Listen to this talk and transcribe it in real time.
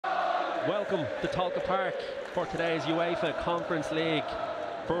Welcome to Tolka Park for today's UEFA Conference League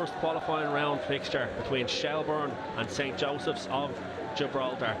first qualifying round fixture between Byrne and St Joseph's of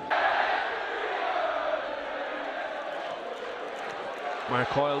Gibraltar. Mark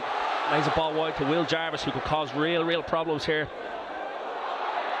Coyle lays a ball wide to Will Jarvis, who could cause real problems here.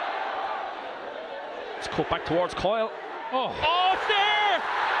 It's cut back towards Coyle. Oh, it's there!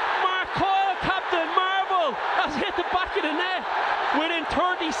 Mark Coyle, Captain Marvel, has hit the back of the net within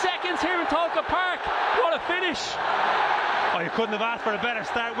 30 seconds here in Tolka Park. What a finish! Oh, you couldn't have asked for a better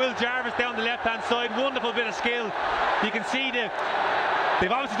start. Will Jarvis down the left-hand side, wonderful bit of skill. You can see they've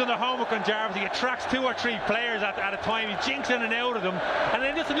obviously done their homework on Jarvis. He attracts 2 or 3 players at a time. He jinks in and out of them. And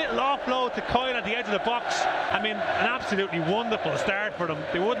then just a little offload to Coyle at the edge of the box. I mean, an absolutely wonderful start for them.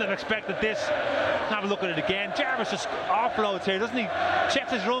 They wouldn't have expected this. Have a look at it again. Jarvis just offloads here, doesn't he?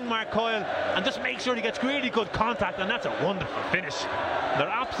 Checks his rung, Mark Coyle, and just makes sure he gets really good contact. And that's a wonderful finish. They're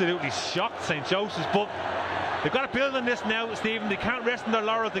absolutely shocked, St Joseph's, but they've got to build on this now, Stephen. They can't rest on their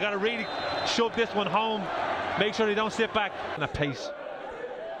laurels. They've got to really shove this one home. Make sure they don't sit back in that pace.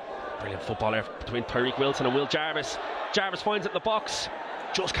 Brilliant football there between Tyreek Wilson and Will Jarvis. Jarvis finds it in the box,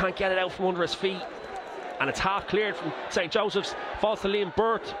 just can't get it out from under his feet. And it's half cleared from St Joseph's. Falls to Liam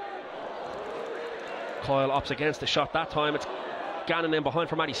Byrne. Coyle opts against the shot that time. It's Gannon in behind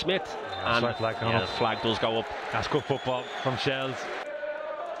for Matty Smith. And the flag does go up. That's good football from Shels.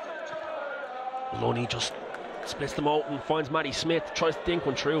 Lunny just splits them open, finds Matty Smith, tries to dink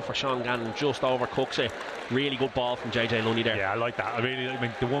one through for Sean Gannon, just overcooks it. Really good ball from JJ Lunny there. Yeah, I like that. I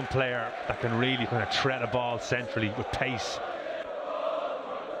mean, the one player that can really kind of tread a ball centrally with pace.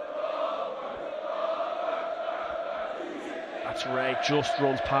 That's Ray, just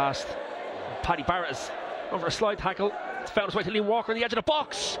runs past. Paddy Barrett is over a slide tackle. It's found its way to Liam Walker on the edge of the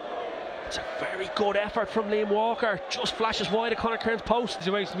box. It's a very good effort from Liam Walker. Just flashes wide at Conor Kearns' post.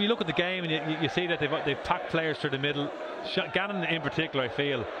 So you look at the game and you see that they've packed players through the middle. Gannon in particular, I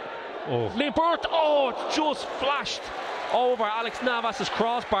feel. Liam Byrne, it's just flashed over Alex Navas's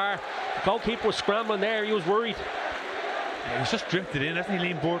crossbar. The goalkeeper was scrambling there, he was worried. Yeah, he's just drifted in, hasn't he,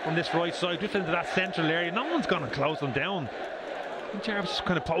 Liam Byrne, from this right side, drifted into that central area. No one's gone and close him down. And Jarvis just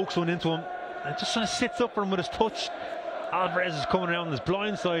kind of pokes one into him and just kind of sits up for him with his touch. Alvarez is coming around on his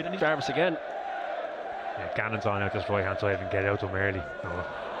blind side. And Jarvis again. Yeah, Gannon's on out this right hand side and get out to him early.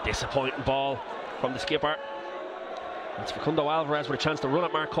 Disappointing ball from the skipper. It's Facundo Alvarez with a chance to run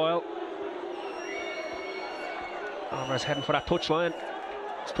at Mark Coyle. Alvarez heading for that touchline.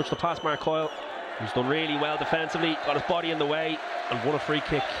 He's touched the pass Mark Coyle, who's done really well defensively, got his body in the way and won a free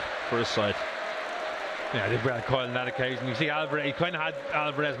kick for his side. Yeah, they brought Coyle on that occasion. You see Alvarez, he kind of had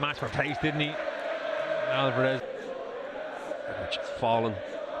Alvarez match for pace, didn't he? Alvarez. Which has fallen.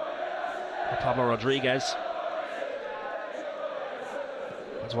 Pablo Rodriguez.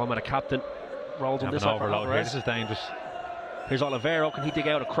 That's one with a captain. Rolls on this off for Alvarez. This is dangerous. Here's Olivero. Can he dig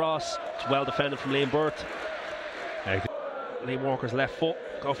out a cross? It's well defended from Liam Byrne. Yeah. Liam Walker's left foot.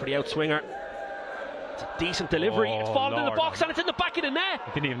 Go for the outswinger. It's a decent delivery. It's fallen in the box and it's in the back of the net.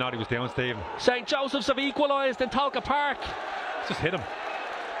 I didn't even know he was down, Stephen. St Joseph's have equalised in Tolka Park. Just hit him.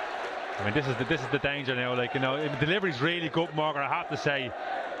 I mean, this is the danger now. Like, you know, the delivery's really good, Margaret, I have to say.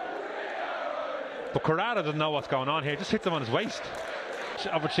 But Corrado doesn't know what's going on here. Just hits him on his waist.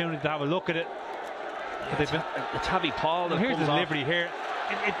 Opportunity to have a look at it. Yeah, it's heavy Paul. Here's the delivery here.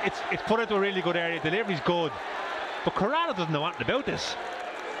 It's put into a really good area. Delivery's good. But Corrado doesn't know anything about this.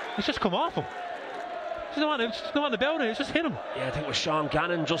 He's just come off him. He's not on about it. He's just hit him. Yeah, I think it was Sean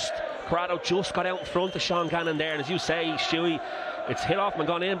Gannon. Corrado just got out in front of Sean Gannon there. And as you say, Stuey, it's hit off him and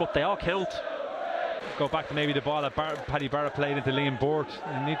gone in, but they all count. Go back to maybe the ball that Paddy Barrett played into Liam Byrne.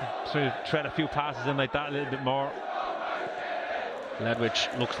 You need to sort of tread a few passes in like that a little bit more.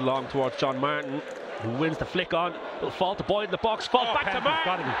 Ledwidge looks long towards John Martin, who wins the flick on. It'll fall to Boyd in the box, falls back to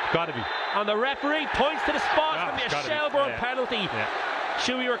Martin. Gotta be. And the referee points to the spot from the Shelbourne penalty. Yeah.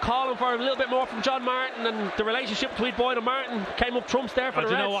 Stuey were calling for a little bit more from John Martin, and the relationship between Boyd and Martin came up trumps there for the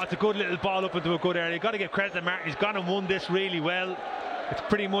Reds. You know what? It's a good little ball up into a good area. You've got to give credit to Martin. He's gone and won this really well. It's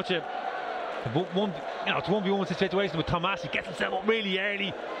pretty much it's a 1v1 situation with Thomas. He gets himself up really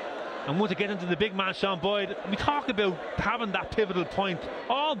early. And once it gets into the big man, Sean Boyd, we talk about having that pivotal point.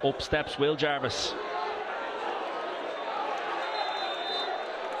 Up steps Will Jarvis.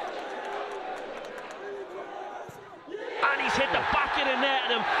 And he's hit the back of the net.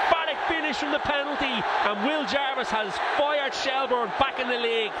 An emphatic finish from the penalty. And Will Jarvis has fired Shelbourne back in the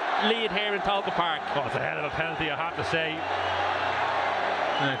lead here in Tolka Park. Oh, it's a hell of a penalty, I have to say.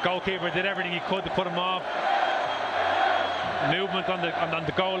 The goalkeeper did everything he could to put him off. Movement on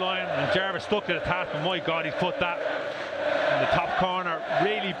the goal line, and Jarvis stuck to the task, and my God, he's put that in the top corner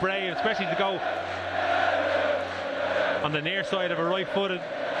really brave, especially to go on the near side of a right-footed.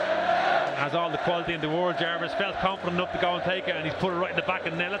 Has all the quality in the world. Jarvis felt confident enough to go and take it, and he's put it right in the back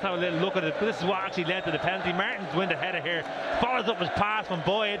of the net. Let's have a little look at it. But this is what actually led to the penalty. Martin's win the header here, follows up his pass from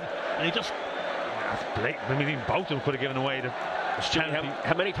Boyd, and he just, that's blatant. I mean, both of them could have given away the penalty.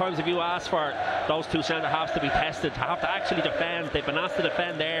 How many times have you asked for those two centre halves to be tested, to have to actually defend? They've been asked to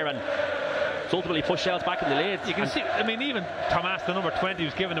defend there, and it's ultimately pushed Shels back in the lead. You can see, I mean, even Thomas, the number 20,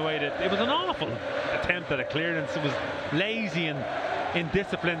 was giving away it was an awful attempt at a clearance. It was lazy and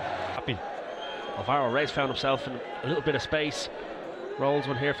indisciplined. Happy. Alvaro Reyes found himself in a little bit of space. Rolls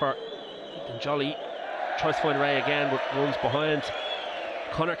one here for Ethan Jolly. Tries to find Ray again, but runs behind.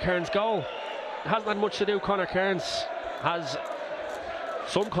 Conor Kearns' goal. It hasn't had much to do. Conor Kearns has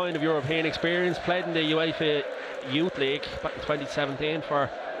some kind of European experience. Played in the UEFA Youth League back in 2017 for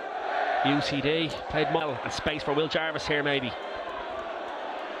UCD. Played well, and space for Will Jarvis here maybe.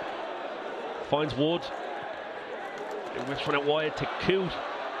 Finds Wood. Whips one out wide to Coote.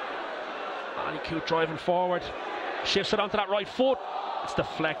 And Coote driving forward. Shifts it onto that right foot. It's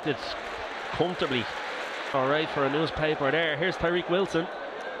deflected comfortably. Alright, for a newspaper there. Here's Tyreek Wilson.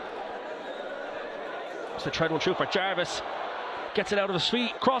 It's the tread one through for Jarvis. Gets it out of his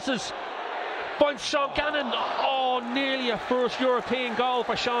feet. Crosses. Finds Sean Gannon. Oh, nearly a first European goal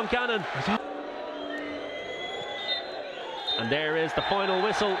for Sean Gannon. And there is the final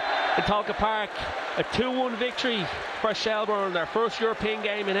whistle in Tolka Park. A 2-1 victory for Shelbourne, their first European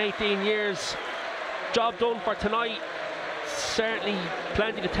game in 18 years. Job done for tonight. Certainly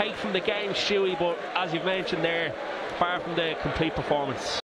plenty to take from the game, Stuey, but as you've mentioned there, far from the complete performance.